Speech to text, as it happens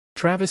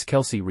Travis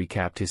Kelce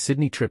recapped his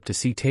Sydney trip to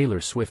see Taylor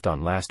Swift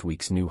on last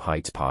week's New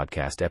Heights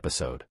podcast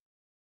episode.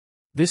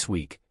 This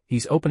week,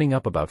 he's opening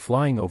up about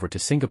flying over to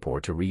Singapore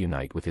to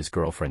reunite with his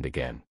girlfriend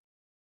again.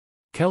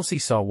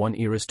 Kelce saw one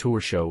Eras Tour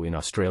show in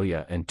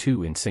Australia and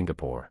two in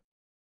Singapore.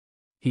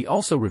 He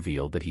also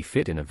revealed that he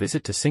fit in a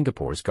visit to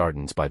Singapore's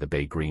Gardens by the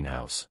Bay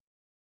greenhouse.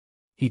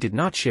 He did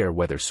not share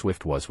whether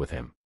Swift was with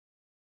him.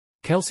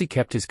 Kelce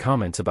kept his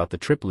comments about the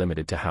trip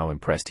limited to how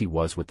impressed he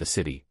was with the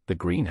city, the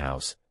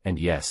greenhouse, and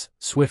yes,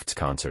 Swift's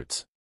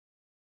concerts.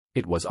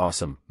 "It was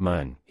awesome,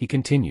 man," he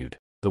continued.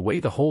 "The way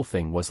the whole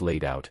thing was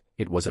laid out,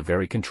 it was a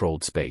very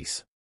controlled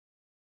space."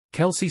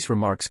 Kelce's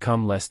remarks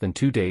come less than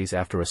 2 days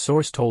after a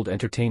source told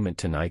Entertainment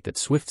Tonight that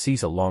Swift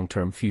sees a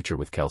long-term future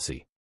with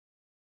Kelce.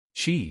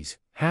 "She's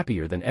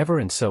happier than ever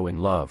and so in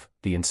love,"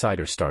 the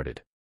insider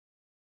started.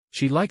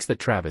 "She likes that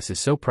Travis is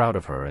so proud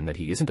of her and that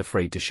he isn't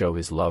afraid to show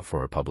his love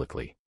for her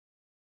publicly.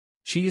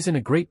 She is in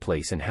a great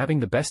place and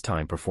having the best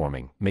time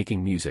performing,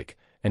 making music,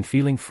 and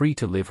feeling free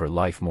to live her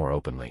life more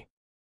openly.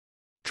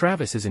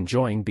 Travis is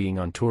enjoying being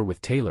on tour with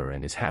Taylor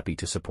and is happy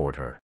to support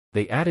her."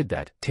 They added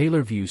that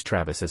Taylor views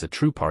Travis as a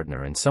true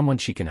partner and someone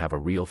she can have a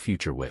real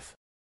future with.